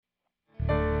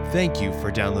Thank you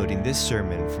for downloading this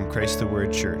sermon from Christ the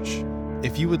Word Church.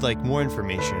 If you would like more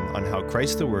information on how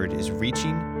Christ the Word is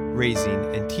reaching,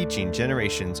 raising, and teaching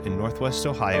generations in Northwest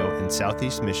Ohio and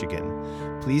Southeast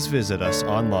Michigan, please visit us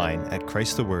online at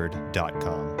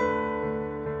christtheword.com.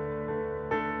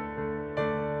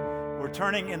 We're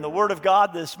turning in the Word of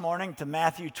God this morning to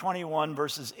Matthew 21,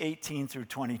 verses 18 through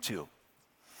 22.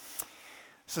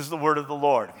 This is the word of the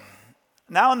Lord.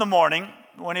 Now in the morning,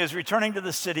 when he was returning to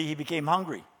the city, he became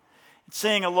hungry.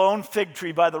 Seeing a lone fig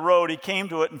tree by the road, he came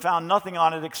to it and found nothing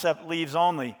on it except leaves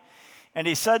only. And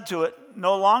he said to it,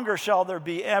 "No longer shall there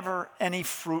be ever any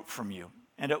fruit from you."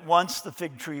 And at once the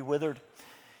fig tree withered.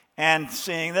 And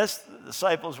seeing this, the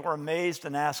disciples were amazed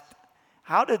and asked,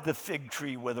 "How did the fig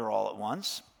tree wither all at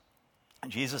once?"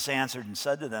 And Jesus answered and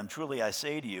said to them, "Truly I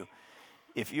say to you,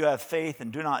 if you have faith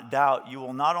and do not doubt, you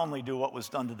will not only do what was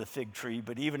done to the fig tree,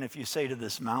 but even if you say to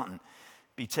this mountain,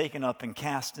 'Be taken up and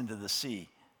cast into the sea,'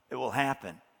 it will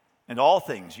happen. And all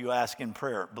things you ask in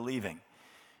prayer, believing,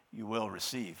 you will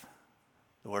receive."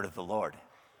 The word of the Lord.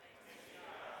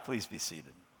 Please be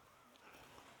seated.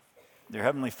 Dear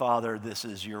Heavenly Father, this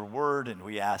is your word, and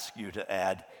we ask you to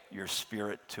add your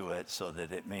Spirit to it so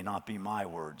that it may not be my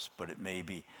words, but it may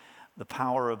be the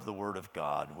power of the word of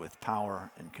God with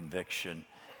power and conviction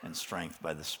and strength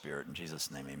by the Spirit. In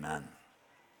Jesus' name, amen.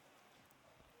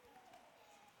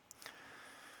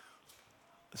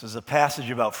 This is a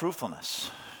passage about fruitfulness.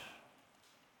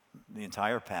 The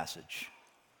entire passage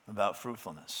about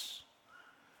fruitfulness.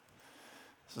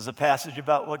 This is a passage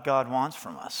about what God wants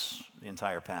from us. The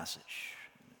entire passage.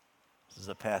 This is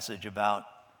a passage about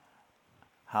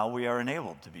how we are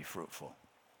enabled to be fruitful.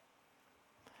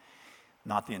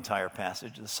 Not the entire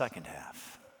passage, the second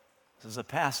half. This is a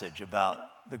passage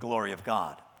about the glory of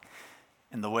God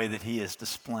and the way that He is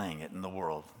displaying it in the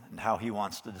world and how He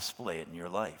wants to display it in your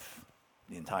life.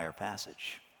 The entire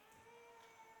passage.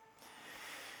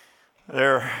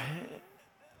 There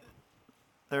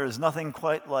is nothing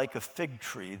quite like a fig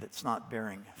tree that's not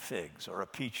bearing figs, or a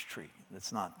peach tree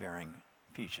that's not bearing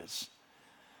peaches.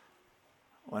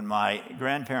 When my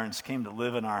grandparents came to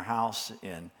live in our house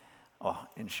in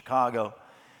Chicago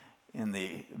in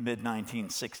the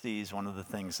mid-1960s, one of the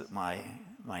things that my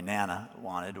Nana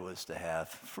wanted was to have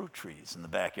fruit trees in the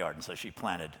backyard, and so she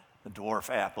planted a dwarf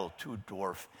apple, 2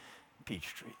 dwarf peach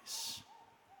trees.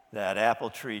 That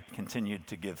apple tree continued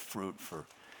to give fruit for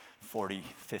 40,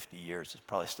 50 years. It's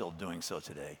probably still doing so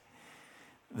today.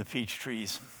 The peach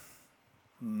trees,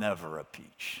 never a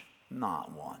peach,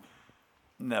 not one,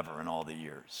 never in all the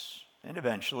years. And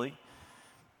eventually,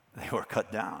 they were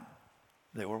cut down.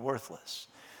 They were worthless.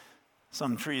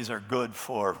 Some trees are good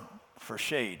for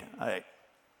shade. I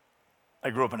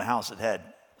grew up in a house that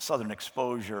had southern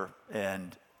exposure,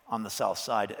 and on the south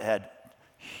side it had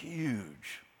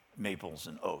huge maples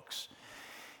and oaks.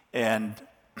 And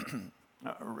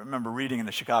I remember reading in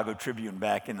the Chicago Tribune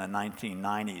back in the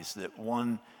 1990s that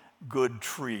one good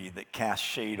tree that cast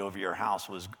shade over your house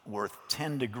was worth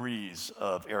 10 degrees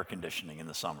of air conditioning in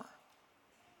the summer.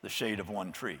 The shade of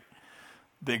one tree.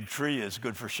 Big tree is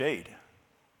good for shade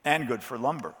and good for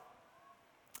lumber.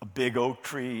 A big oak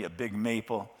tree, a big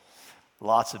maple,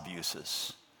 lots of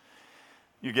uses.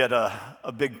 You get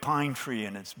a big pine tree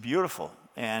and it's beautiful,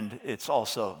 and it's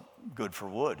also good for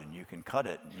wood, and you can cut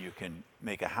it, and you can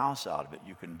make a house out of it,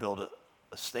 you can build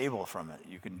a stable from it,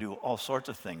 you can do all sorts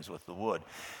of things with the wood.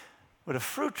 But a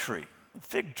fruit tree, a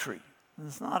fig tree,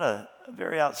 it's not a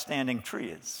very outstanding tree.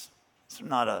 It's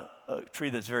not a tree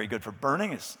that's very good for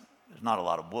burning. There's not a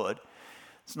lot of wood.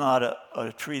 It's not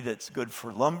a tree that's good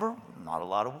for lumber, not a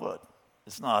lot of wood.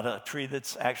 It's not a tree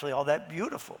that's actually all that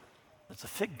beautiful. It's a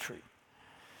fig tree.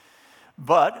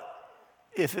 But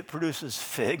if it produces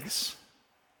figs,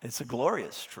 it's a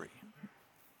glorious tree.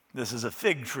 This is a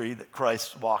fig tree that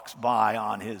Christ walks by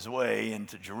on his way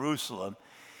into Jerusalem,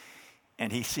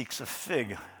 and he seeks a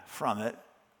fig from it,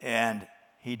 and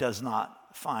he does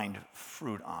not find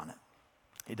fruit on it.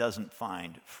 He doesn't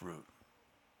find fruit.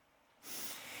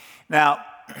 Now,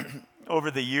 over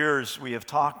the years, we have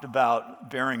talked about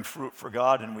bearing fruit for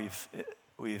God, and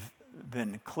we've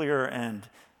been clear and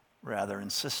rather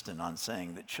insistent on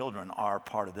saying that children are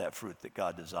part of that fruit that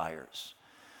God desires.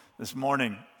 This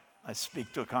morning, I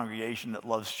speak to a congregation that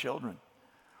loves children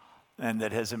and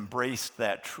that has embraced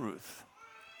that truth.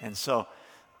 And so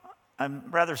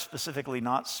I'm rather specifically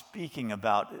not speaking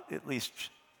about, at least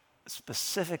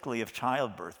specifically, of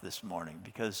childbirth this morning,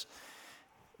 because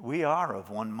we are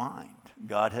of one mind.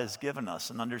 God has given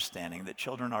us an understanding that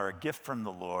children are a gift from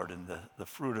the Lord and the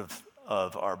fruit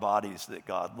of our bodies that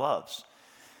God loves.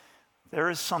 There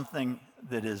is something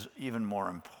that is even more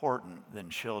important than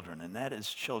children, and that is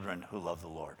children who love the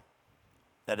Lord.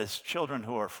 That is children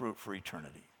who are fruit for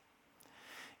eternity.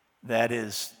 That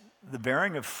is the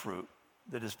bearing of fruit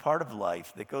that is part of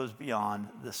life that goes beyond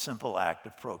the simple act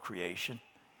of procreation.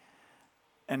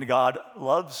 And God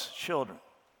loves children,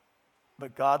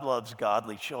 but God loves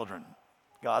godly children.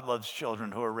 God loves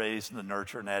children who are raised in the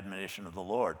nurture and admonition of the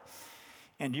Lord.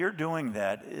 And your doing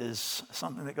that is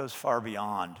something that goes far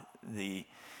beyond the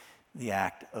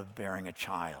act of bearing a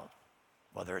child,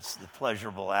 whether it's the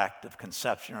pleasurable act of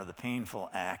conception or the painful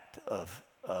act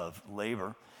of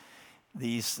labor.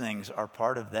 These things are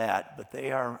part of that, but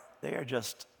they are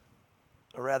just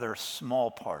a rather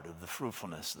small part of the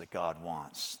fruitfulness that God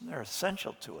wants. They're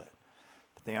essential to it,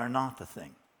 but they are not the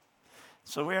thing.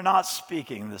 So we are not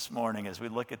speaking this morning as we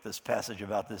look at this passage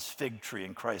about this fig tree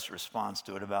and Christ's response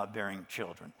to it about bearing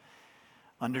children.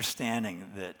 Understanding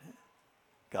that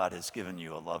God has given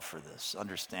you a love for this.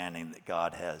 Understanding that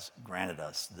God has granted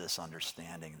us this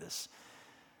understanding,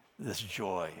 this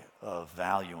joy of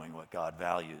valuing what God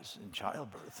values in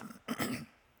childbirth.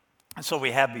 And so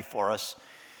we have before us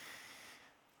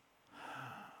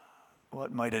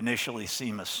what might initially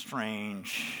seem a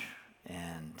strange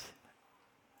and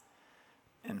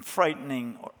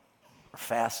frightening or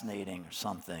fascinating or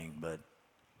something, but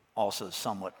also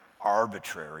somewhat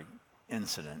arbitrary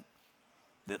incident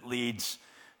that leads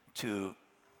to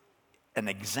an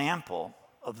example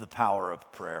of the power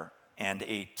of prayer and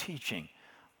a teaching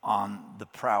on the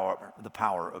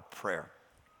power of prayer.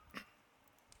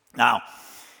 Now,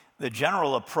 the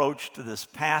general approach to this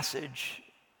passage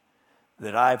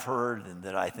that I've heard and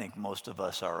that I think most of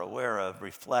us are aware of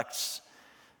reflects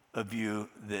a view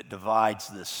that divides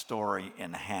this story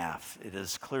in half. It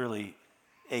is clearly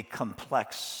a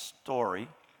complex story,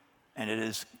 and it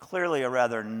is clearly a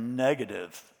rather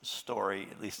negative story,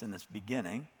 at least in its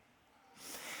beginning.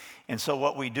 And so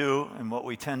what we do and what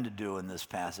we tend to do in this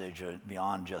passage,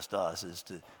 beyond just us, is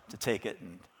to take it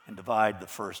and divide the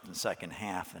first and second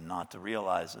half and not to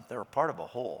realize that they're a part of a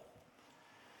whole.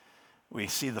 We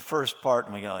see the first part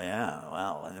and we go, yeah,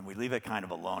 well, and then we leave it kind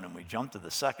of alone and we jump to the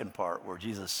second part where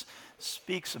Jesus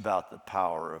speaks about the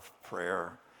power of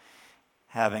prayer,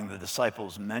 having the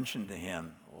disciples mention to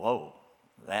him, whoa,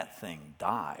 that thing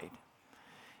died.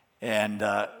 And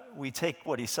we take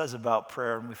what he says about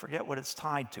prayer and we forget what it's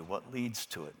tied to, what leads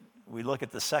to it. We look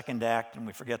at the second act and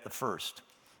we forget the first.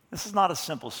 This is not a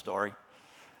simple story,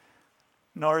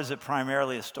 nor is it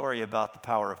primarily a story about the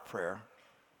power of prayer.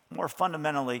 More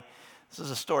fundamentally, this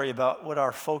is a story about what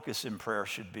our focus in prayer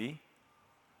should be,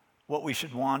 what we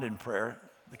should want in prayer,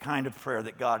 the kind of prayer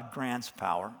that God grants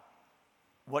power,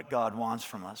 what God wants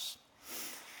from us.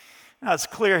 Now, it's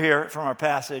clear here from our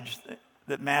passage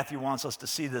that Matthew wants us to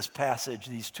see this passage,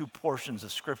 these two portions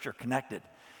of Scripture connected.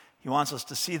 He wants us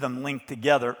to see them linked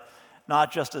together,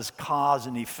 not just as cause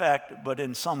and effect, but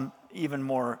in some even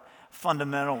more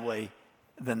fundamental way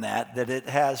than that it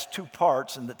has two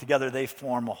parts and that together they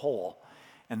form a whole.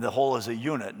 And the whole is a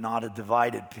unit, not a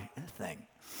divided thing.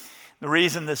 The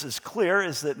reason this is clear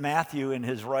is that Matthew, in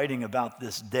his writing about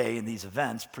this day and these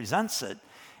events, presents it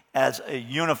as a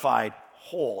unified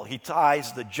whole. He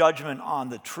ties the judgment on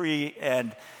the tree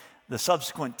and the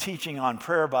subsequent teaching on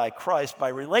prayer by Christ by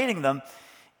relating them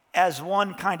as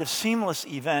one kind of seamless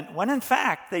event when in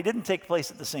fact they didn't take place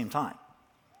at the same time.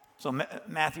 So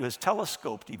Matthew has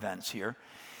telescoped events here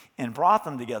and brought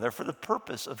them together for the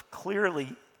purpose of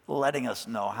clearly letting us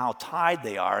know how tied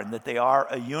they are and that they are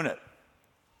a unit.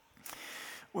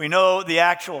 We know the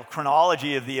actual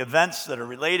chronology of the events that are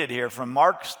related here from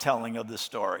Mark's telling of the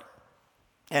story.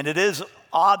 And it is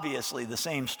obviously the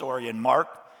same story in Mark.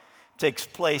 It takes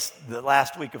place the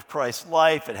last week of Christ's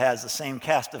life. It has the same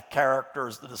cast of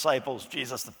characters, the disciples,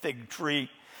 Jesus, the fig tree,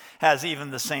 has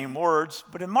even the same words.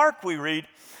 But in Mark we read,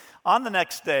 on the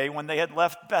next day when they had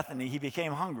left Bethany, he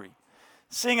became hungry.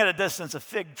 Seeing at a distance a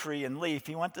fig tree and leaf,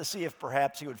 he went to see if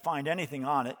perhaps he would find anything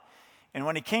on it. And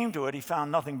when he came to it, he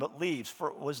found nothing but leaves, for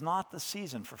it was not the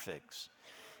season for figs.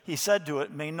 He said to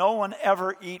it, "May no one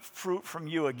ever eat fruit from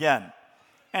you again."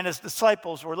 And his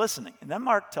disciples were listening. And then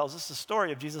Mark tells us the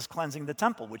story of Jesus cleansing the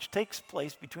temple, which takes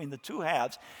place between the two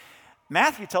halves.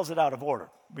 Matthew tells it out of order.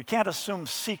 We can't assume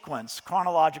sequence,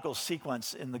 chronological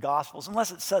sequence in the Gospels,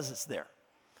 unless it says it's there.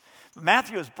 But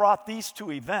Matthew has brought these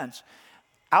two events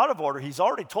out of order. He's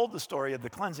already told the story of the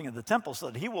cleansing of the temple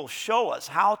so that he will show us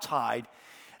how tied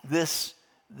this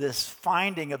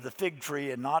finding of the fig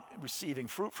tree and not receiving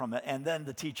fruit from it, and then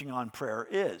the teaching on prayer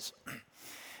is.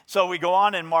 So we go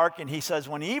on in Mark, and he says,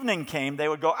 when evening came, they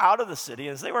would go out of the city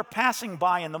as they were passing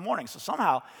by in the morning. So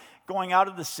somehow, going out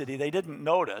of the city, they didn't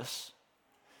notice,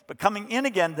 But coming in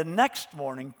again the next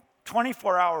morning,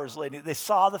 24 hours later, they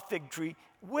saw the fig tree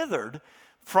withered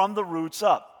from the roots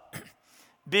up.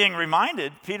 Being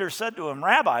reminded, Peter said to him,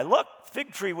 Rabbi, look,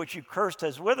 fig tree which you cursed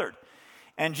has withered.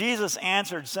 And Jesus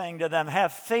answered, saying to them,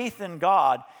 have faith in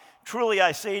God. Truly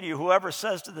I say to you, whoever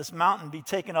says to this mountain, be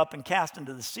taken up and cast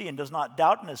into the sea, and does not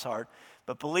doubt in his heart,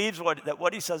 but believes that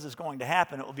what he says is going to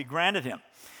happen, it will be granted him.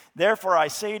 Therefore I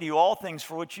say to you, all things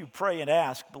for which you pray and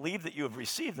ask, believe that you have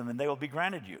received them, and they will be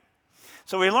granted you.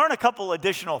 So we learn a couple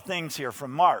additional things here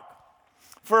from Mark.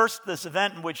 First, this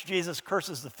event in which Jesus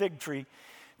curses the fig tree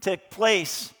took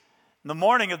place in the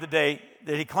morning of the day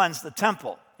that he cleansed the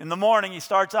temple. In the morning, he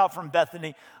starts out from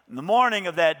Bethany. In the morning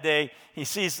of that day, he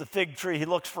sees the fig tree. He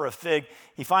looks for a fig.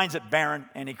 He finds it barren,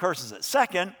 and he curses it.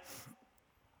 Second,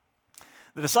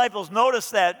 the disciples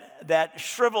notice that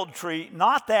shriveled tree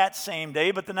not that same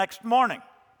day, but the next morning,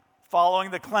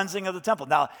 following the cleansing of the temple.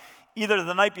 Now, either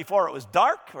the night before it was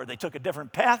dark, or they took a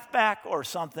different path back or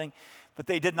something, but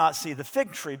they did not see the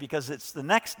fig tree because it's the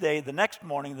next day, the next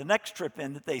morning, the next trip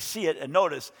in that they see it and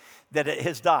notice that it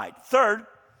has died. Third,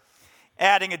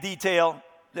 adding a detail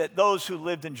that those who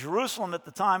lived in Jerusalem at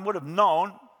the time would have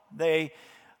known,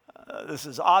 this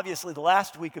is obviously the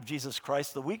last week of Jesus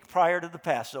Christ, the week prior to the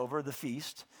Passover, the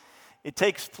feast. It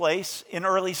takes place in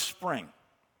early spring.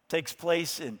 It takes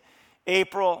place in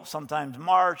April, sometimes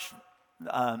March.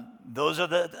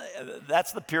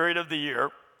 That's the period of the year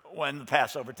when the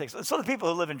Passover takes place. So the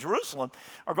people who live in Jerusalem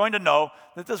are going to know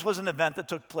that this was an event that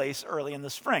took place early in the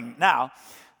spring. Now,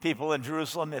 people in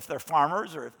Jerusalem, if they're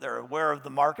farmers or if they're aware of the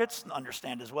markets,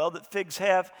 understand as well that figs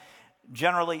have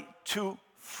generally two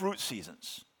fruit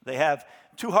seasons. They have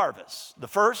two harvests. The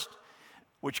first,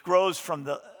 which grows from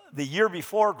the year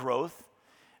before growth,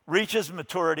 reaches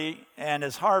maturity and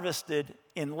is harvested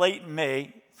in late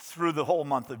May through the whole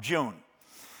month of June.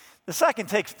 The second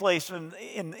takes place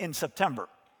in September.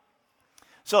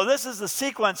 So this is the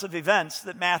sequence of events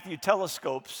that Matthew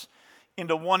telescopes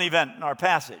into one event in our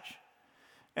passage.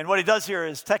 And what he does here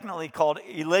is technically called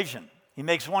elision. He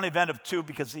makes one event of two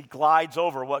because he glides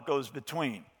over what goes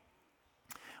between.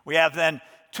 We have then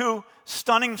two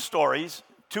stunning stories,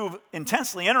 two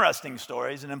intensely interesting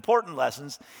stories and important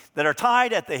lessons that are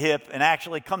tied at the hip and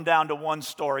actually come down to one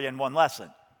story and one lesson.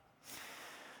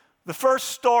 The first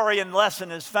story and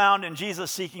lesson is found in Jesus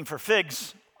seeking for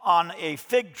figs on a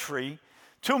fig tree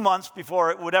 2 months before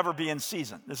it would ever be in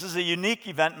season. This is a unique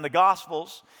event in the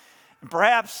Gospels. And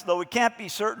perhaps, though we can't be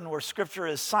certain where Scripture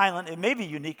is silent, it may be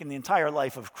unique in the entire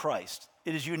life of Christ.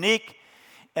 It is unique,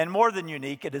 and more than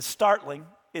unique, it is startling,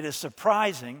 it is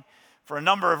surprising for a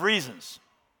number of reasons.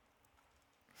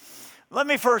 Let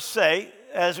me first say,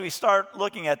 as we start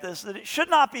looking at this, that it should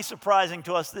not be surprising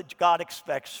to us that God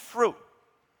expects fruit.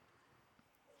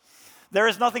 There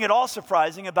is nothing at all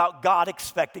surprising about God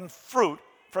expecting fruit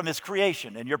from his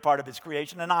creation, and you're part of his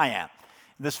creation, and I am.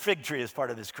 This fig tree is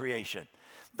part of his creation.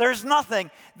 There's nothing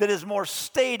that is more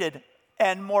stated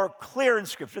and more clear in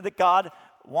Scripture that God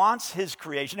wants his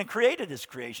creation and created his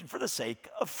creation for the sake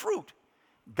of fruit.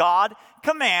 God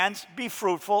commands, be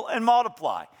fruitful and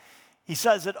multiply. He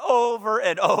says it over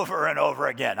and over and over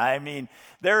again. I mean,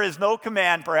 there is no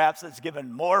command perhaps that's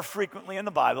given more frequently in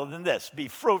the Bible than this, be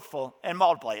fruitful and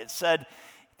multiply. It said at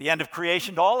the end of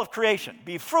creation to all of creation,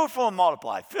 be fruitful and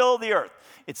multiply, fill the earth.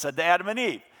 It said to Adam and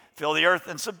Eve, fill the earth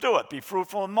and subdue it, be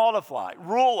fruitful and multiply,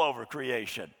 rule over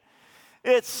creation.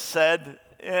 It's said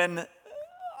in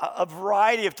a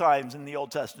variety of times in the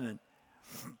Old Testament.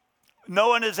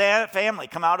 Noah and his family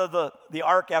come out of the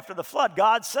ark after the flood.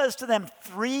 God says to them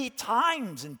 3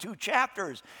 times in 2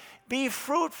 chapters, be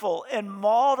fruitful and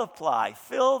multiply,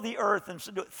 fill the earth and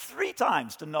subdue it. 3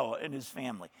 times to Noah and his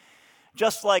family.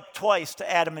 Just like twice to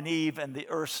Adam and Eve and the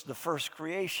earth's the first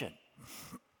creation.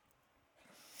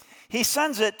 He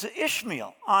sends it to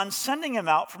Ishmael on sending him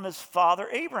out from his father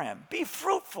Abraham. Be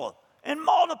fruitful and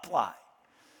multiply.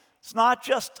 It's not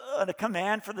just a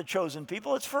command for the chosen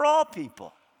people, it's for all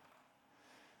people.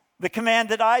 The command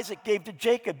that Isaac gave to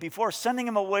Jacob before sending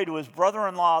him away to his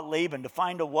brother-in-law Laban to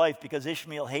find a wife because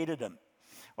Ishmael hated him,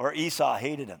 or Esau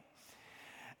hated him.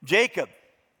 Jacob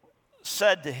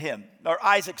said to him, or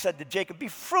Isaac said to Jacob, be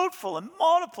fruitful and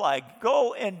multiply,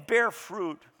 go and bear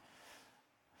fruit.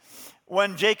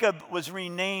 When Jacob was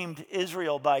renamed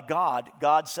Israel by God,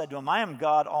 God said to him, I am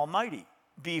God Almighty,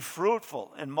 be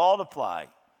fruitful and multiply.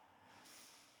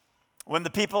 When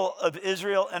the people of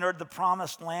Israel entered the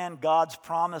promised land, God's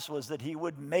promise was that he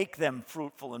would make them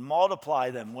fruitful and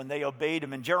multiply them when they obeyed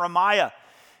him. In Jeremiah,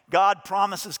 God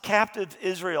promises captive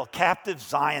Israel, captive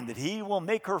Zion, that he will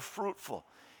make her fruitful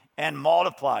and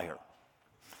multiply her.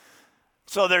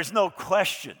 So there's no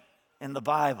question in the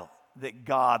Bible that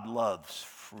God loves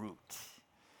fruit.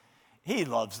 He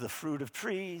loves the fruit of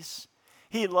trees.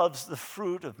 He loves the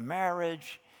fruit of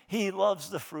marriage. He loves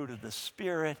the fruit of the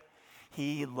Spirit.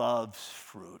 He loves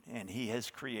fruit, and He has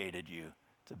created you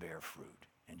to bear fruit.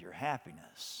 And your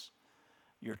happiness,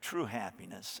 your true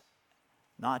happiness,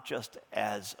 not just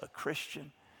as a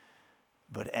Christian,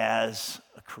 but as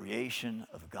a creation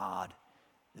of God,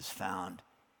 is found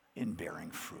in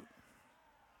bearing fruit.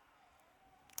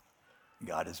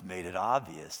 God has made it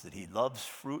obvious that He loves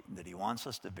fruit and that He wants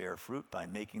us to bear fruit by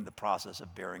making the process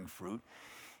of bearing fruit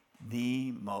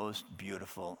the most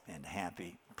beautiful and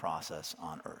happy process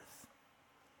on earth.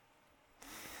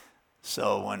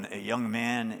 So when a young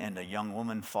man and a young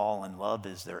woman fall in love,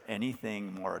 is there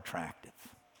anything more attractive?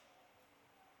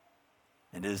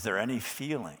 And is there any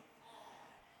feeling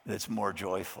that's more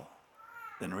joyful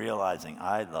than realizing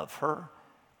I love her,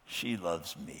 she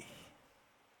loves me?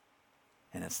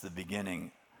 And it's the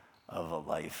beginning of a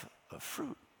life of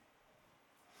fruit.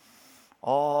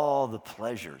 All the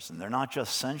pleasures, and they're not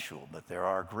just sensual, but there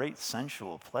are great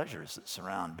sensual pleasures that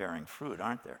surround bearing fruit,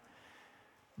 aren't there?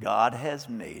 God has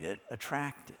made it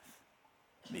attractive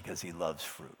because He loves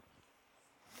fruit.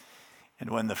 And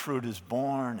when the fruit is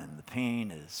born and the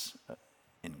pain is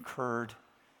incurred,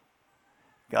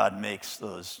 God makes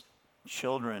those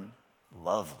children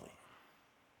lovely.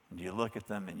 And you look at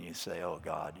them and you say, oh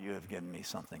God, you have given me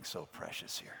something so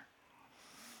precious here.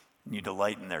 And you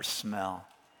delight in their smell.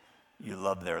 You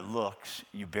love their looks.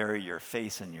 You bury your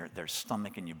face in their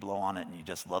stomach and you blow on it and you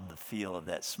just love the feel of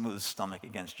that smooth stomach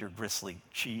against your bristly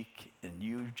cheek. And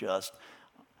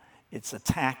it's a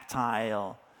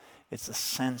tactile, it's a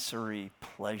sensory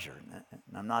pleasure. And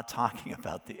I'm not talking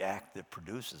about the act that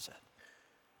produces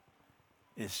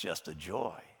it. It's just a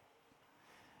joy.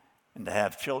 And to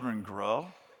have children grow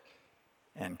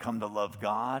and come to love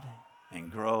God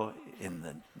and grow in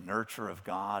the nurture of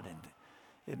God, and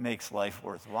it makes life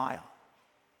worthwhile.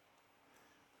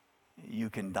 You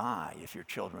can die if your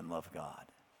children love God.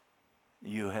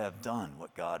 You have done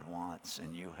what God wants,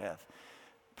 and you have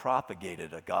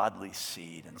propagated a godly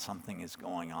seed, and something is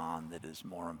going on that is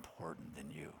more important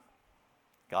than you.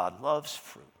 God loves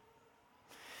fruit.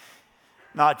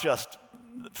 Not just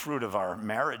the fruit of our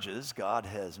marriages. God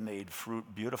has made fruit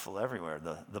beautiful everywhere.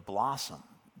 The blossom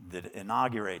that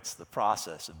inaugurates the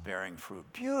process of bearing fruit,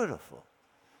 beautiful.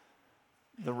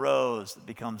 The rose that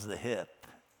becomes the hip,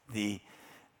 the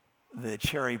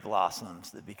cherry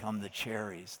blossoms that become the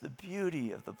cherries, the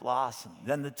beauty of the blossom,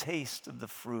 then the taste of the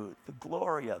fruit, the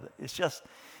glory of it. It's just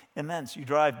immense. You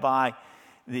drive by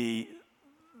the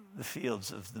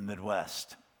fields of the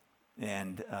Midwest,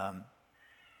 and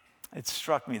it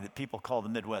struck me that people call the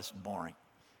Midwest boring,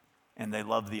 and they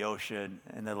love the ocean,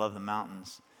 and they love the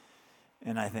mountains.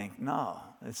 And I think, no,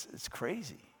 it's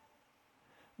crazy.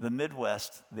 The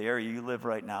Midwest, the area you live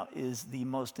right now, is the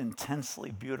most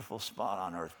intensely beautiful spot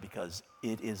on earth because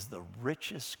it is the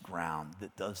richest ground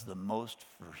that does the most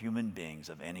for human beings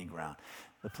of any ground.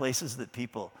 The places that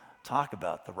people talk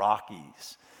about, the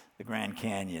Rockies, the Grand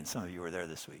Canyon, some of you were there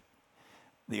this week,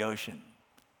 the ocean,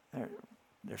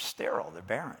 they're sterile, they're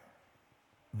barren.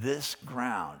 This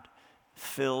ground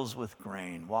fills with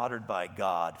grain, watered by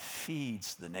God,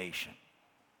 feeds the nation.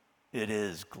 It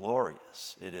is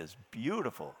glorious. It is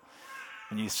beautiful.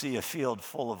 When you see a field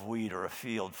full of wheat or a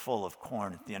field full of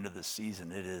corn at the end of the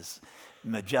season, it is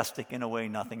majestic in a way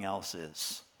nothing else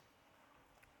is.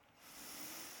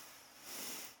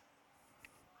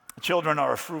 Children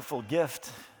are a fruitful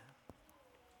gift.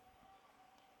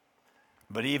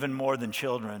 But even more than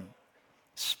children,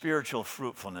 spiritual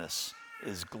fruitfulness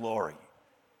is glory.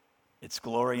 It's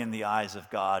glory in the eyes of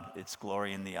God. It's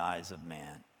glory in the eyes of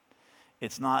man.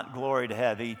 It's not glory to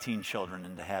have 18 children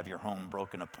and to have your home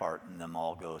broken apart and them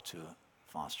all go to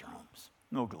foster homes.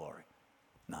 No glory.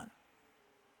 None.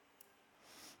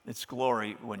 It's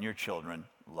glory when your children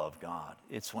love God.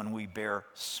 It's when we bear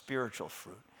spiritual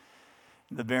fruit.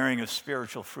 The bearing of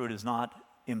spiritual fruit is not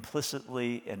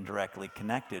implicitly and directly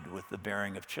connected with the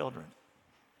bearing of children.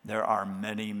 There are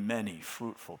many, many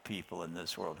fruitful people in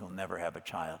this world who will never have a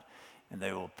child, and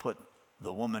they will put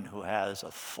the woman who has a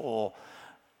full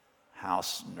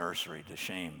house nursery to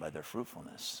shame by their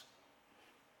fruitfulness.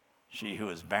 She who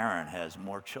is barren has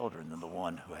more children than the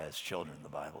one who has children, the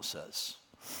Bible says.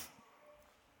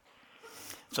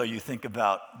 So you think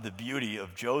about the beauty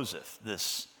of Joseph,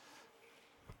 this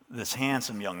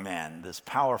handsome young man, this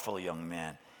powerful young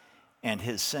man, and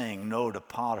his saying no to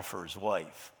Potiphar's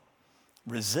wife,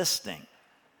 resisting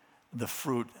the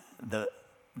fruit, the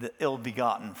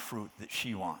ill-begotten fruit that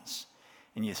she wants.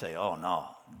 And you say, oh no,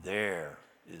 there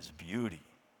is beauty.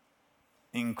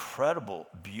 incredible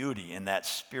beauty in that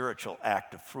spiritual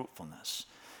act of fruitfulness.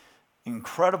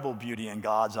 Incredible beauty in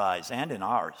God's eyes and in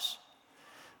ours.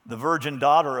 The virgin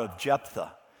daughter of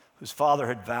Jephthah, whose father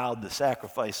had vowed to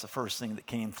sacrifice the first thing that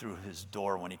came through his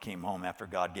door when he came home after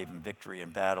God gave him victory in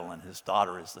battle, and his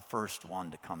daughter is the first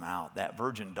one to come out. That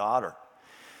virgin daughter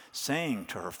saying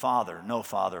to her father, "No,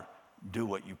 Father, do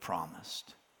what you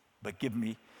promised, but give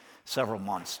me several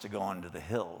months to go into the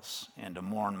hills and to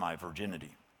mourn my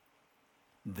virginity."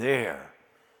 There,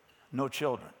 no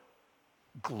children,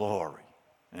 glory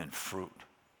and fruit.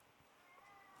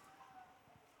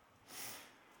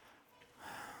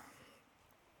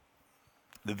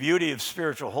 The beauty of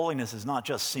spiritual holiness is not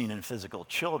just seen in physical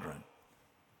children.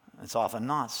 It's often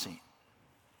not seen,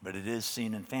 but it is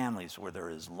seen in families where there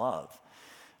is love,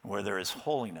 where there is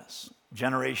holiness,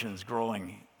 generations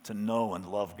growing to know and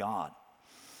love God.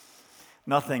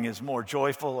 Nothing is more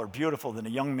joyful or beautiful than a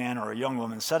young man or a young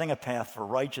woman setting a path for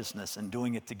righteousness and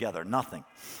doing it together. Nothing.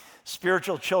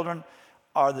 Spiritual children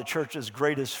are the church's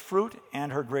greatest fruit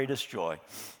and her greatest joy.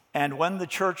 And when the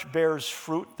church bears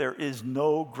fruit, there is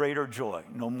no greater joy,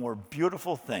 no more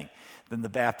beautiful thing than the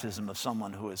baptism of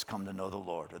someone who has come to know the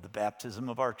Lord, or the baptism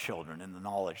of our children in the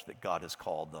knowledge that God has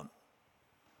called them.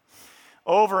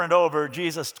 Over and over,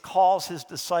 Jesus calls his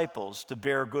disciples to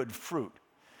bear good fruit.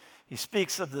 He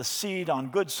speaks of the seed on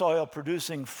good soil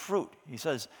producing fruit. He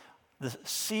says, the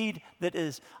seed that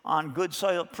is on good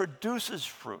soil produces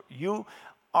fruit. You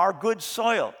are good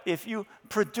soil if you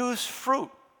produce fruit,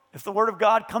 if the Word of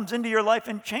God comes into your life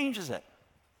and changes it.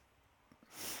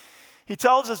 He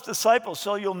tells his disciples,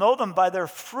 "So you'll know them by their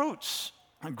fruits.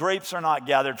 Grapes are not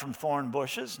gathered from thorn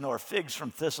bushes, nor figs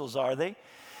from thistles are they.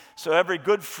 So every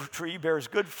good tree bears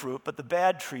good fruit, but the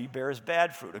bad tree bears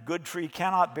bad fruit. A good tree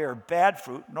cannot bear bad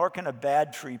fruit, nor can a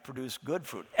bad tree produce good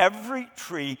fruit. Every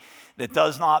tree that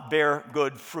does not bear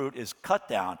good fruit is cut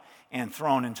down and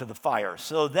thrown into the fire.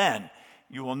 So then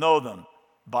you will know them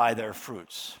by their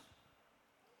fruits."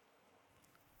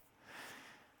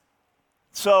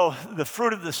 So the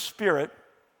fruit of the Spirit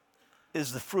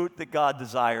is the fruit that God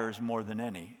desires more than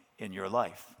any in your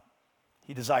life.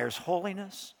 He desires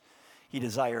holiness. He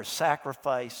desires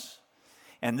sacrifice.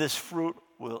 And this fruit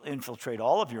will infiltrate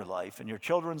all of your life and your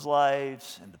children's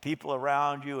lives and the people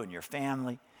around you and your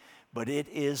family. But it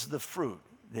is the fruit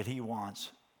that he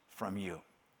wants from you.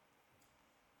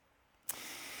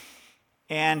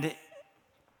 And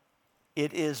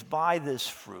it is by this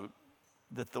fruit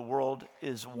that the world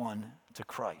is won to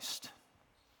Christ.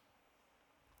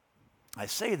 I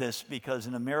say this because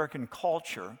in American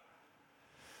culture,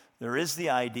 there is the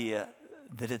idea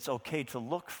that it's okay to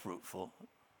look fruitful,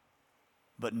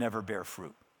 but never bear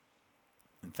fruit.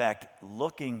 In fact,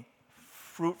 looking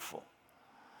fruitful,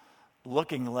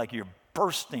 looking like you're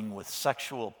bursting with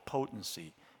sexual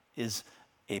potency is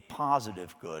a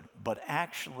positive good, but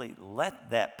actually let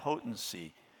that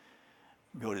potency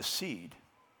go to seed,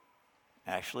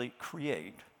 actually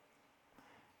create.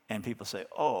 And people say,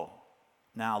 "Oh,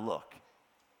 now look,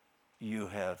 you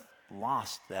have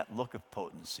lost that look of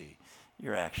potency.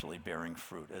 You're actually bearing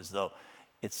fruit," as though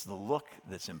it's the look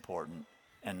that's important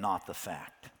and not the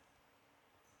fact.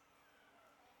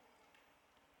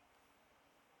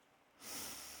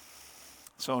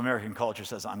 So American culture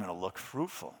says, "I'm going to look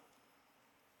fruitful.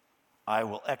 I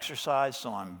will exercise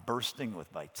so I'm bursting with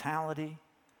vitality.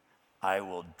 I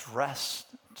will dress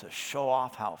to show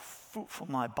off how fruitful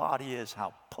my body is,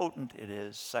 how potent it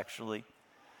is sexually.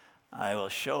 I will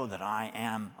show that I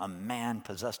am a man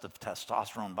possessed of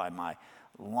testosterone by my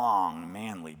long,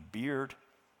 manly beard.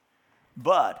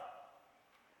 But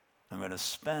I'm going to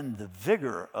spend the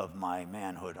vigor of my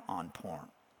manhood on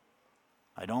porn.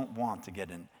 I don't want to get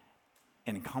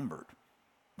encumbered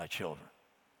by children.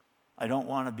 I don't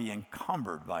want to be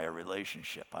encumbered by a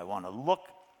relationship. I want to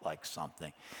look like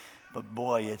something. But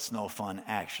boy, it's no fun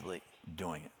actually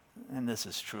doing it." And this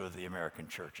is true of the American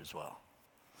church as well,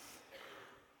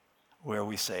 where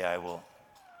we say, "I will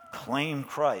claim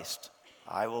Christ.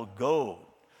 I will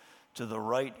go to the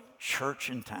right church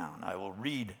in town. I will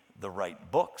read the right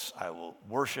books. I will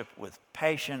worship with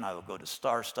passion. I will go to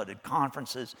star-studded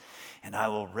conferences, and I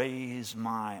will raise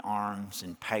my arms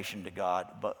in passion to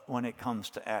God." But when it comes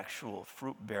to actual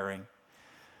fruit bearing,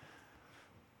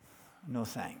 no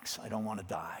thanks. I don't want to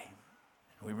die.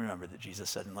 We remember that Jesus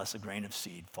said, "Unless a grain of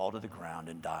seed fall to the ground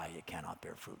and die, it cannot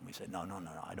bear fruit." And we say, no,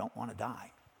 I don't want to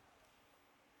die.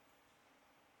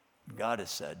 God has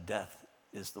said death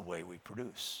is the way we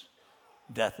produce.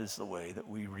 Death is the way that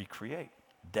we recreate.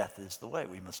 Death is the way.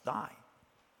 We must die.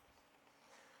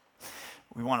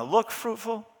 We want to look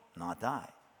fruitful, not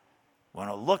die. We want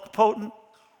to look potent,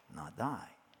 not die.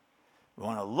 We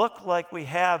want to look like we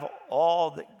have all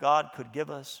that God could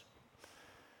give us.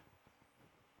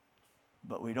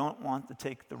 But we don't want to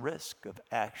take the risk of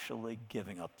actually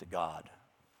giving up to God.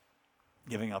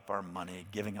 Giving up our money,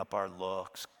 giving up our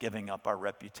looks, giving up our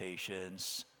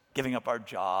reputations, giving up our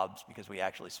jobs because we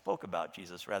actually spoke about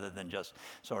Jesus rather than just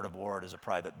sort of wore it as a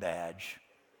private badge.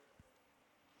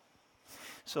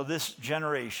 So this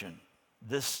generation,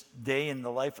 this day in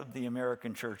the life of the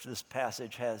American church, this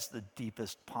passage has the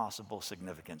deepest possible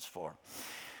significance for.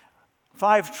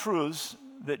 5 truths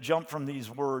that jump from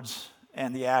these words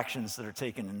and the actions that are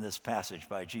taken in this passage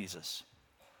by Jesus.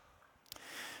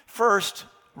 First,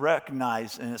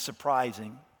 recognize, and it's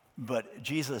surprising, but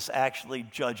Jesus actually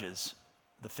judges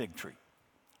the fig tree.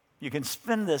 You can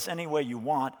spin this any way you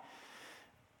want,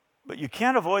 but you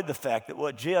can't avoid the fact that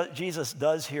what Jesus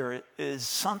does here is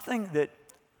something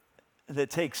that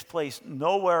takes place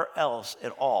nowhere else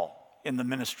at all in the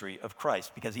ministry of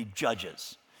Christ, because he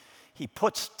judges. He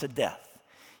puts to death.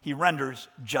 He renders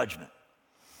judgment.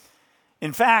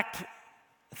 In fact,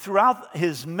 throughout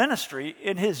his ministry,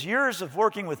 in his years of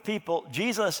working with people,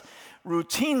 Jesus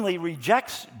routinely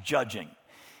rejects judging.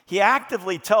 He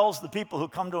actively tells the people who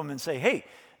come to him and say, hey,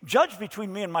 judge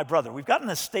between me and my brother. We've got an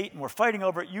estate and we're fighting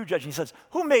over it. You judge. He says,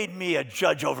 who made me a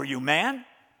judge over you, man?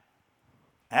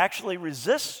 Actually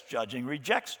resists judging,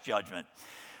 rejects judgment.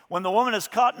 When the woman is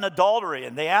caught in adultery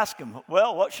and they ask him,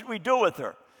 well, what should we do with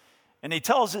her? And he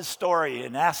tells his story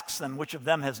and asks them which of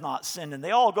them has not sinned, and they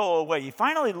all go away. He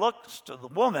finally looks to the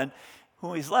woman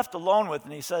who he's left alone with,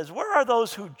 and he says, where are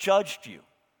those who judged you?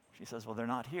 She says, well, they're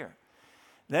not here.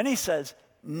 Then he says,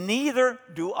 neither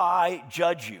do I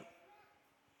judge you.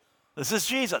 This is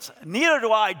Jesus. Neither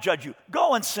do I judge you.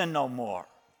 Go and sin no more.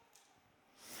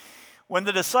 When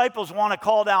the disciples want to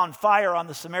call down fire on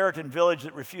the Samaritan village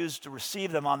that refused to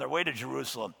receive them on their way to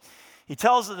Jerusalem, he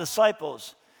tells the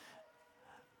disciples,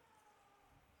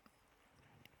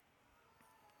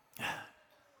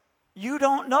 you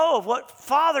don't know of what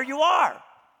father you are.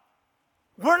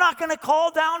 We're not going to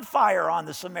call down fire on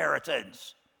the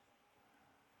Samaritans.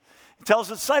 He tells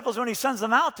the disciples when he sends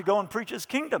them out to go and preach his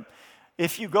kingdom,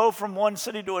 if you go from one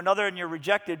city to another and you're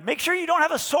rejected, make sure you don't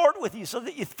have a sword with you so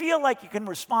that you feel like you can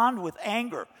respond with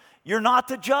anger. You're not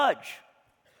the judge.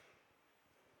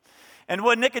 And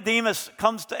when Nicodemus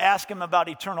comes to ask him about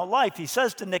eternal life, he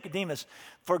says to Nicodemus,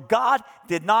 for God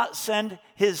did not send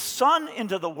his Son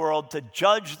into the world to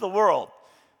judge the world,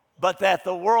 but that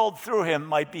the world through him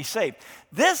might be saved.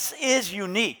 This is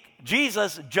unique.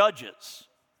 Jesus judges.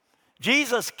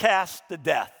 Jesus casts to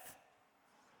death.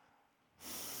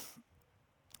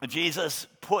 Jesus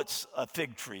puts a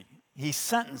fig tree. He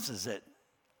sentences it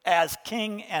as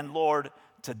King and Lord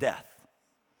to death.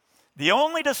 The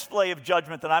only display of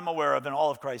judgment that I'm aware of in all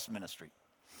of Christ's ministry.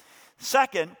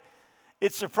 Second,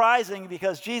 it's surprising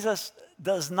because Jesus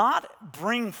does not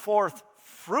bring forth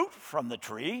fruit from the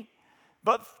tree,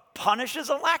 but punishes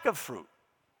a lack of fruit.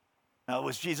 Now,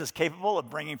 was Jesus capable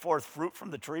of bringing forth fruit from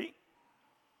the tree?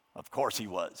 Of course he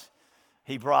was.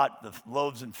 He brought the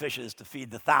loaves and fishes to feed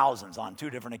the thousands on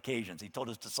 2 different occasions. He told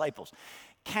his disciples,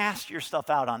 cast your stuff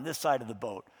out on this side of the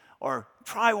boat, or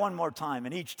try one more time.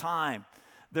 And each time,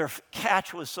 their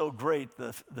catch was so great,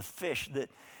 the fish,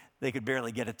 that they could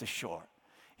barely get it to shore.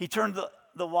 He turned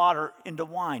the water into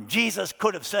wine. Jesus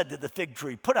could have said to the fig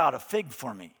tree, put out a fig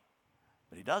for me.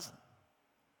 But he doesn't.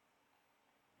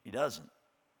 He doesn't.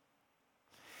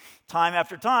 Time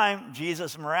after time,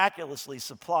 Jesus miraculously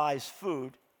supplies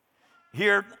food.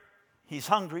 Here, he's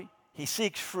hungry. He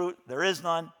seeks fruit. There is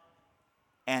none.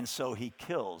 And so he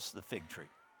kills the fig tree.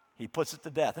 He puts it to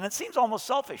death. And it seems almost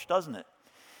selfish, doesn't it?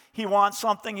 He wants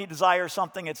something, he desires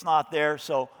something, it's not there,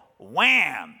 so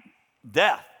wham,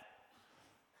 death.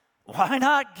 Why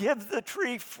not give the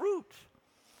tree fruit?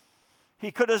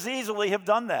 He could as easily have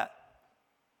done that.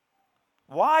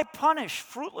 Why punish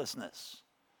fruitlessness?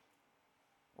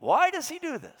 Why does he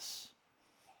do this?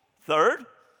 Third,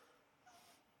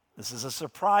 this is a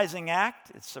surprising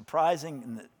act. It's surprising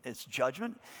in its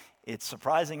judgment. It's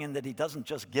surprising in that he doesn't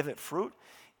just give it fruit.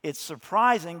 It's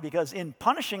surprising because in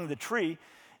punishing the tree,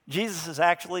 Jesus is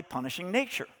actually punishing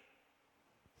nature.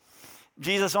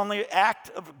 Jesus' only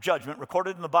act of judgment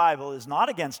recorded in the Bible is not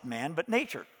against man, but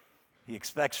nature. He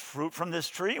expects fruit from this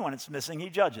tree. When it's missing, he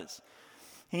judges.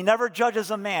 He never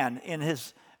judges a man in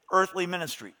his earthly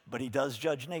ministry, but he does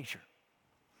judge nature.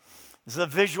 This is a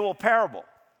visual parable.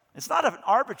 It's not an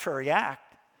arbitrary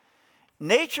act.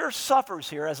 Nature suffers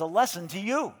here as a lesson to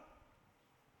you.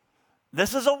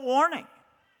 This is a warning.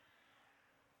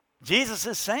 Jesus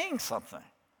is saying something.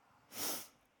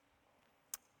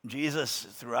 Jesus,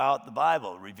 throughout the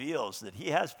Bible, reveals that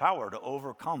he has power to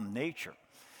overcome nature.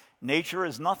 Nature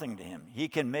is nothing to him. He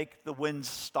can make the winds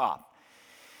stop.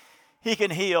 He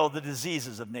can heal the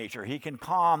diseases of nature. He can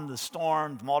calm the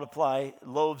storms, multiply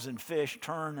loaves and fish,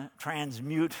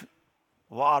 transmute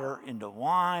water into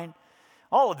wine.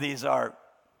 All of these are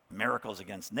miracles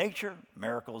against nature,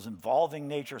 miracles involving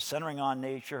nature, centering on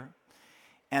nature.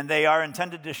 And they are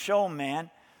intended to show man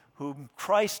whom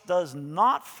Christ does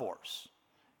not force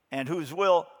and whose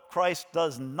will Christ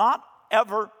does not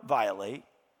ever violate,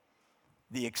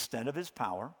 the extent of his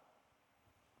power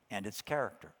and its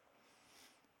character.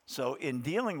 So in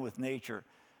dealing with nature,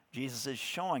 Jesus is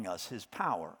showing us his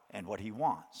power and what he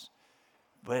wants.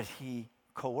 But he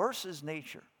coerces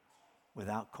nature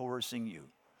without coercing you.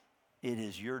 It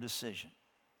is your decision.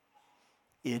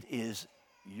 It is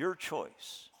your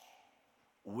choice.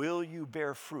 Will you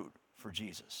bear fruit for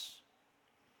Jesus?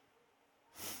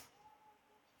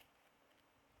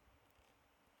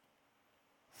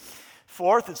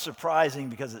 Fourth, it's surprising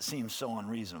because it seems so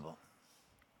unreasonable.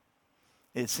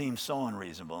 It seems so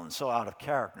unreasonable and so out of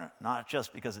character, not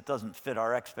just because it doesn't fit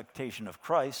our expectation of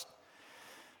Christ.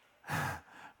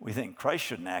 We think Christ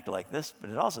shouldn't act like this, but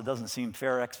it also doesn't seem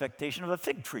fair expectation of a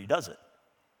fig tree, does it?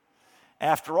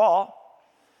 After all,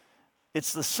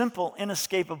 it's the simple,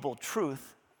 inescapable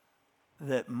truth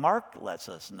that Mark lets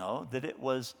us know that it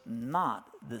was not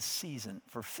the season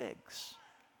for figs.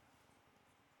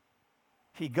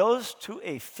 He goes to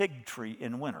a fig tree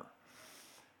in winter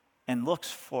and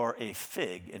looks for a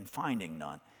fig, and finding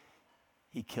none,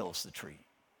 he kills the tree.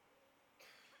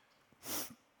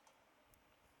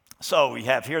 So we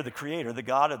have here the Creator, the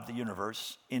God of the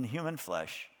universe, in human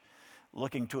flesh,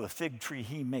 looking to a fig tree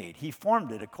he made. He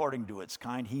formed it according to its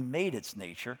kind. He made its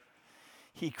nature.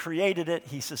 He created it.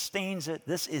 He sustains it.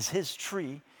 This is his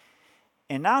tree.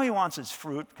 And now he wants its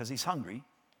fruit because he's hungry.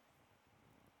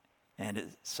 And it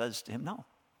says to him, no,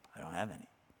 I don't have any.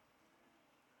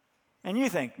 And you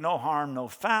think, no harm, no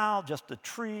foul, just a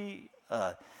tree,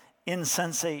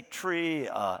 insensate tree,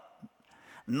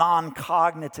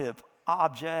 non-cognitive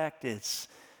object. It's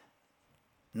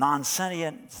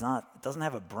non-sentient. It doesn't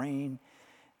have a brain.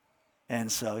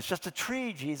 And so it's just a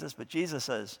tree, Jesus. But Jesus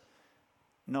says,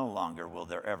 no longer will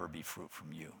there ever be fruit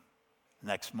from you.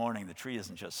 Next morning, the tree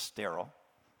isn't just sterile,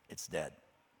 it's dead.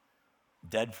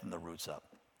 Dead from the roots up.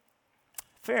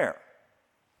 Fair.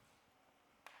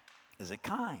 Is it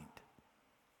kind?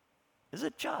 Is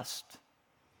it just?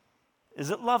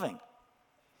 Is it loving?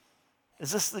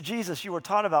 Is this the Jesus you were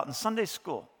taught about in Sunday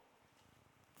school?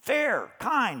 Fair,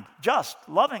 kind, just,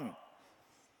 loving.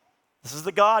 This is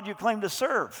the God you claim to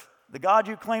serve, the God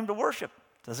you claim to worship.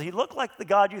 Does he look like the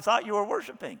God you thought you were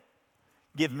worshiping?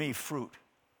 Give me fruit.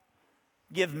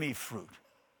 Give me fruit.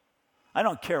 I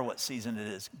don't care what season it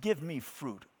is. Give me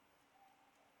fruit.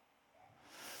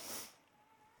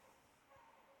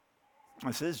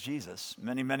 This is Jesus.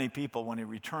 Many, many people, when he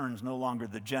returns, no longer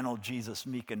the gentle Jesus,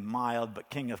 meek and mild,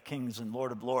 but King of kings and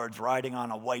Lord of lords, riding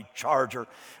on a white charger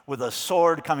with a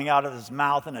sword coming out of his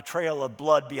mouth and a trail of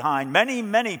blood behind. Many,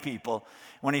 many people,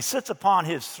 when he sits upon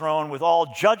his throne with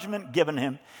all judgment given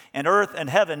him, and earth and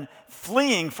heaven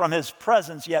fleeing from his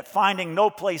presence, yet finding no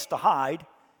place to hide.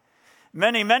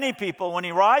 Many, many people, when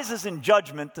he rises in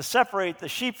judgment to separate the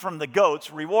sheep from the goats,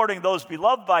 rewarding those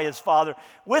beloved by his Father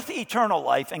with eternal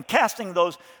life and casting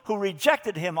those who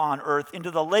rejected him on earth into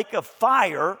the lake of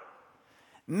fire,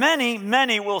 many,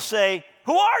 many will say,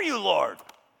 "Who are you, Lord?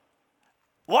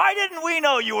 Why didn't we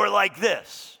know you were like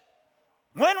this?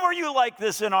 When were you like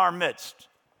this in our midst?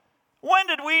 When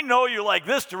did we know you like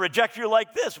this to reject you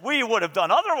like this? We would have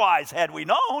done otherwise had we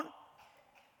known."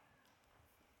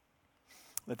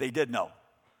 But they did know.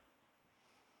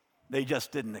 They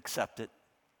just didn't accept it,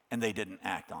 and they didn't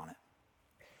act on it.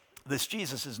 This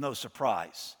Jesus is no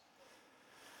surprise.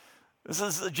 This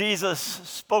is the Jesus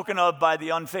spoken of by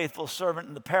the unfaithful servant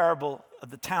in the parable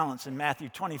of the talents in Matthew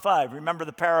 25. Remember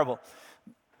the parable.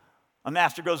 A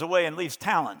master goes away and leaves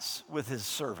talents with his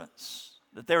servants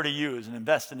that they're to use and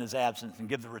invest in his absence and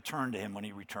give the return to him when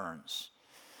he returns.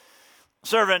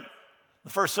 The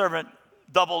first servant,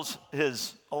 doubles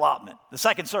his allotment. The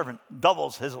second servant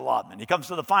doubles his allotment. He comes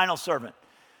to the final servant.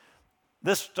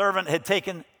 This servant had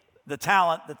taken the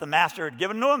talent that the master had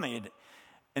given to him. He had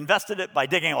invested it by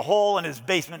digging a hole in his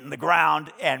basement in the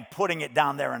ground and putting it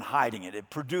down there and hiding it. It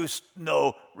produced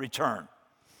no return.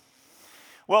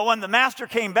 Well, when the master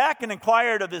came back and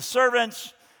inquired of his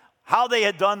servants how they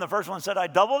had done, the first one said, "I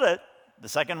doubled it." The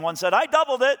second one said, "I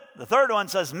doubled it." The third one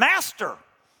says, "Master,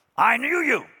 I knew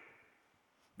you.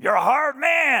 You're a hard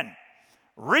man,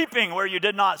 reaping where you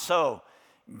did not sow,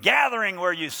 gathering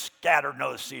where you scattered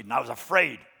no seed. And I was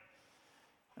afraid.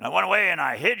 And I went away and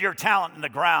I hid your talent in the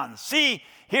ground. See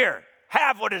here,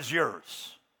 have what is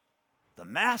yours." The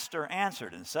master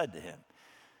answered and said to him,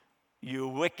 "You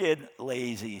wicked,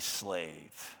 lazy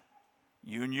slave.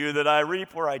 You knew that I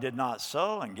reap where I did not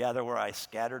sow and gather where I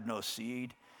scattered no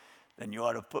seed. Then you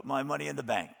ought to have put my money in the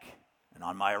bank, and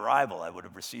on my arrival I would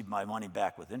have received my money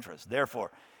back with interest.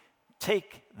 Therefore,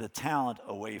 take the talent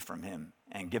away from him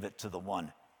and give it to the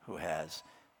one who has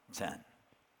 10.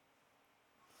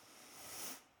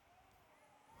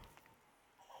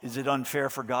 Is it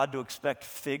unfair for God to expect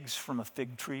figs from a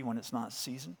fig tree when it's not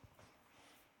season?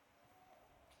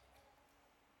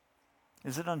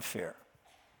 Is it unfair?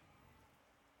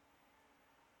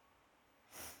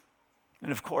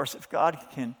 And of course, if God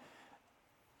can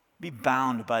be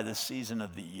bound by the season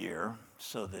of the year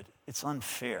so that it's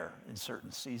unfair in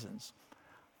certain seasons,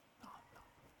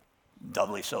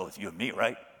 doubly so with you and me,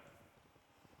 right?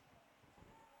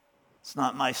 It's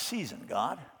not my season,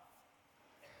 God.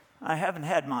 I haven't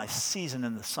had my season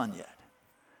in the sun yet.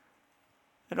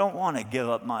 I don't want to give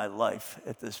up my life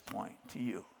at this point to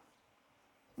you.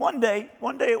 One day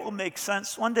it will make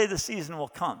sense. One day the season will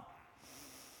come.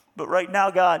 But right now,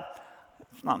 God,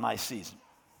 it's not my season.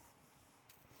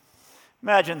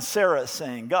 Imagine Sarah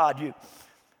saying, "God,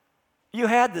 you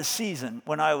had the season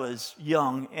when I was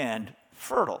young and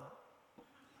fertile.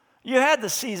 You had the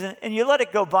season and you let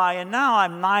it go by, and now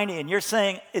I'm 90 and you're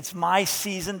saying it's my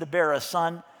season to bear a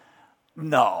son?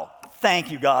 No.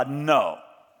 Thank you, God, no."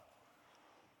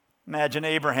 Imagine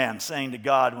Abraham saying to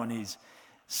God when he's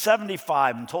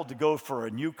 75 and told to go for a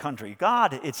new country,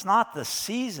 "God, it's not the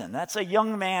season. That's a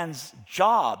young man's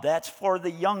job. That's for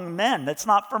the young men. That's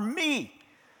not for me."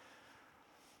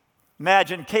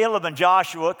 Imagine Caleb and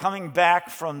Joshua coming back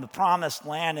from the promised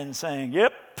land and saying,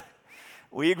 "Yep,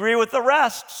 we agree with the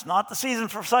rest. It's not the season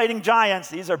for fighting giants.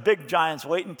 These are big giants.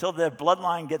 Wait until their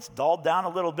bloodline gets dulled down a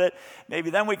little bit.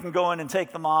 Maybe then we can go in and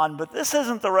take them on. But this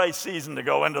isn't the right season to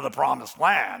go into the promised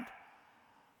land."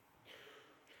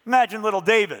 Imagine little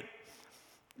David,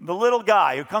 the little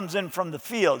guy who comes in from the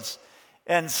fields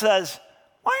and says,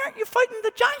 "Why aren't you fighting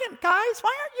the giant, guys?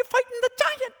 Why aren't you fighting the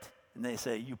giant?" And they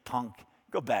say, "You punk,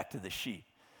 go back to the sheep."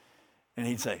 And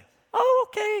he'd say, "Oh,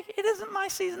 okay, it isn't my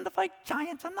season to fight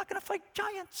giants. I'm not going to fight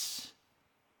giants."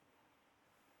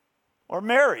 Or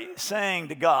Mary saying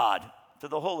to God, to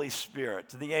the Holy Spirit,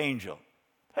 to the angel,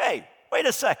 "Hey, wait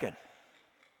a second.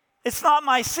 It's not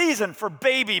my season for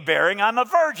baby bearing. I'm a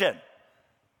virgin.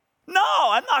 No,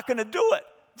 I'm not going to do it.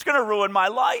 It's going to ruin my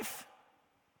life."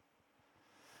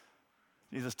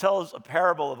 Jesus tells a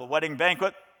parable of a wedding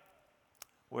banquet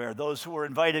where those who were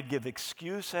invited give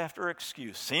excuse after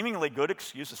excuse, seemingly good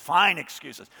excuses, fine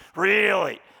excuses,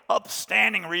 really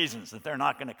upstanding reasons that they're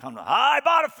not going to come. "I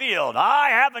bought a field. I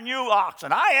have a new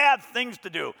oxen. I have things to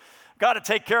do. Got to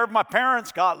take care of my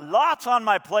parents. Got lots on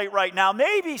my plate right now.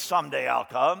 Maybe someday I'll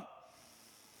come."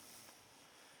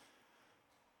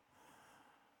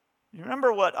 You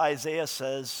remember what Isaiah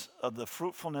says of the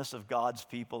fruitfulness of God's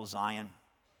people, Zion?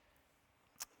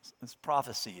 It's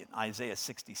prophecy in Isaiah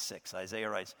 66. Isaiah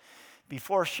writes,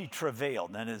 "Before she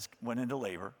travailed," that is, went into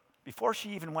labor, before she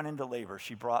even went into labor,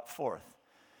 she brought forth.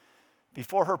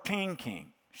 Before her pain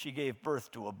came, she gave birth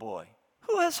to a boy.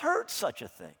 Who has heard such a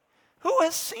thing? Who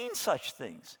has seen such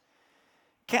things?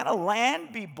 Can a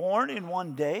land be born in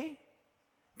one day?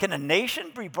 Can a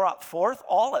nation be brought forth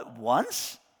all at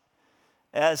once?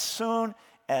 As soon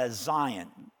as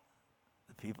Zion,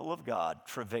 the people of God,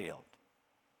 travailed,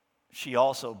 she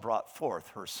also brought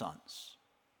forth her sons.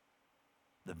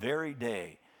 The very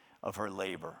day of her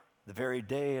labor, the very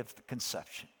day of the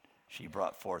conception, she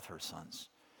brought forth her sons.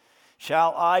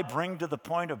 "Shall I bring to the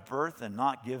point of birth and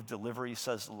not give delivery,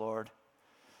 says the Lord?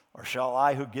 Or shall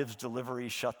I who gives delivery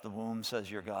shut the womb, says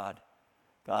your God?"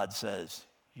 God says,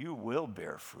 you will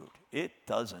bear fruit. It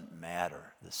doesn't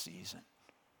matter the season.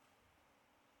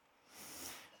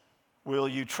 Will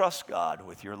you trust God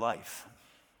with your life?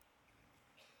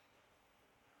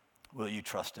 Will you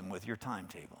trust him with your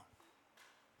timetable?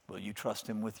 Will you trust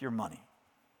him with your money?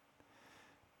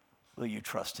 Will you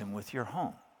trust him with your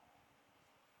home?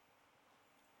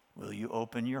 Will you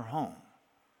open your home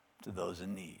to those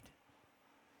in need?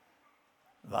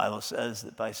 The Bible says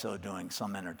that by so doing,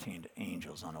 some entertained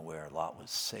angels unaware. Lot was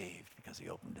saved because he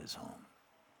opened his home.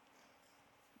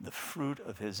 The fruit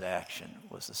of his action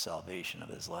was the salvation of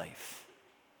his life.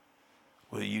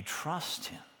 Will you trust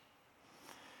him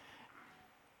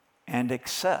and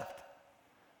accept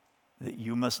that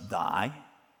you must die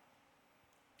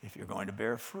if you're going to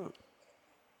bear fruit?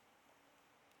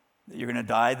 That you're going to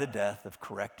die the death of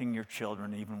correcting your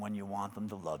children even when you want them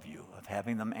to love you, of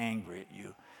having them angry at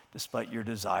you despite your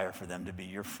desire for them to be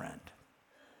your friend.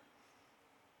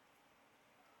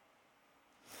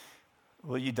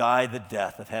 Will you die the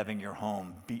death of having your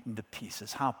home beaten to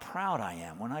pieces? How proud I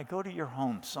am when I go to your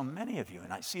home, so many of you,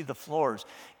 and I see the floors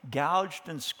gouged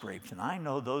and scraped, and I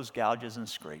know those gouges and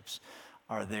scrapes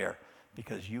are there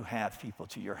because you have people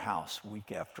to your house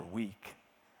week after week.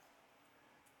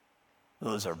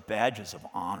 Those are badges of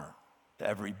honor,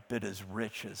 every bit as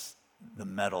rich as the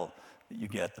medal that you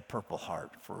get, the Purple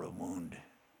Heart, for a wound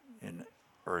in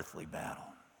earthly battle.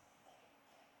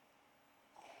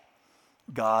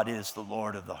 God is the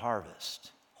Lord of the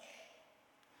harvest.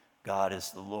 God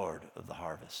is the Lord of the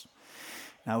harvest.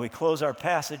 Now we close our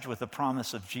passage with the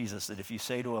promise of Jesus that if you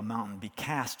say to a mountain, be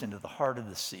cast into the heart of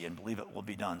the sea, and believe it will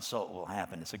be done, so it will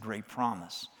happen. It's a great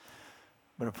promise,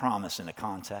 but a promise in a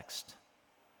context.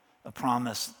 A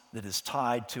promise that is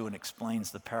tied to and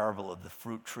explains the parable of the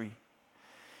fruit tree.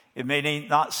 It may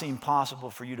not seem possible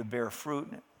for you to bear fruit.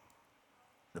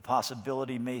 The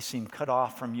possibility may seem cut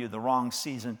off from you, the wrong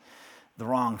season, the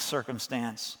wrong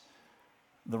circumstance,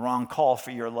 the wrong call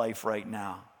for your life right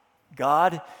now.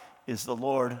 God is the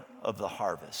Lord of the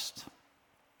harvest.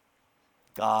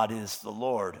 God is the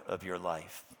Lord of your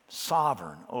life,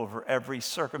 sovereign over every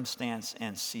circumstance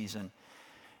and season.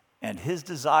 And his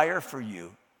desire for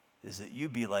you is that you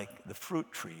be like the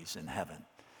fruit trees in heaven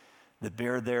that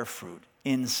bear their fruit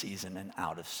in season and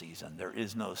out of season. There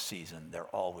is no season. They're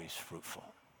always fruitful.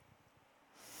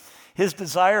 His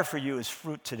desire for you is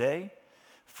fruit today,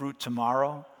 fruit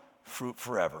tomorrow, fruit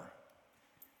forever.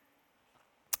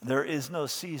 There is no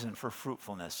season for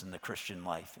fruitfulness in the Christian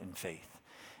life in faith.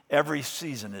 Every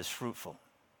season is fruitful.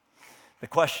 The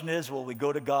question is, will we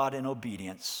go to God in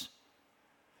obedience?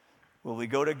 Will we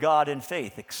go to God in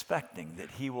faith, expecting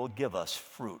that he will give us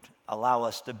fruit, allow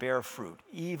us to bear fruit,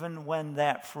 even when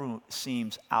that fruit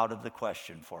seems out of the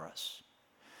question for us?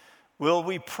 Will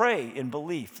we pray in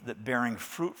belief that bearing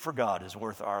fruit for God is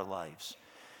worth our lives?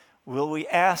 Will we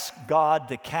ask God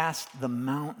to cast the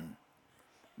mountain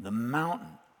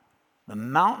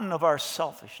of our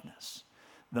selfishness,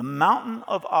 the mountain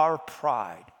of our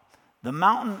pride, the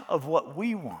mountain of what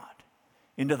we want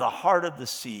into the heart of the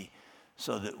sea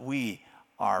so that we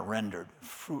are rendered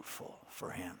fruitful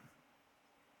for him?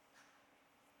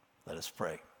 Let us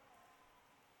pray.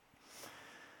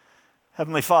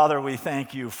 Heavenly Father, we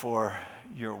thank you for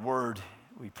your word.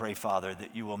 We pray, Father,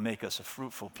 that you will make us a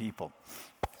fruitful people.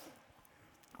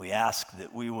 We ask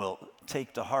that we will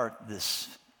take to heart this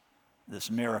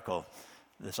miracle,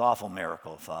 this awful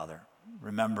miracle, Father,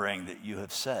 remembering that you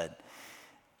have said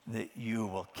that you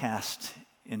will cast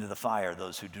into the fire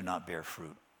those who do not bear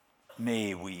fruit.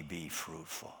 May we be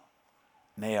fruitful.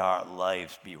 May our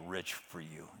lives be rich for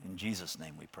you. In Jesus'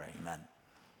 name we pray, amen.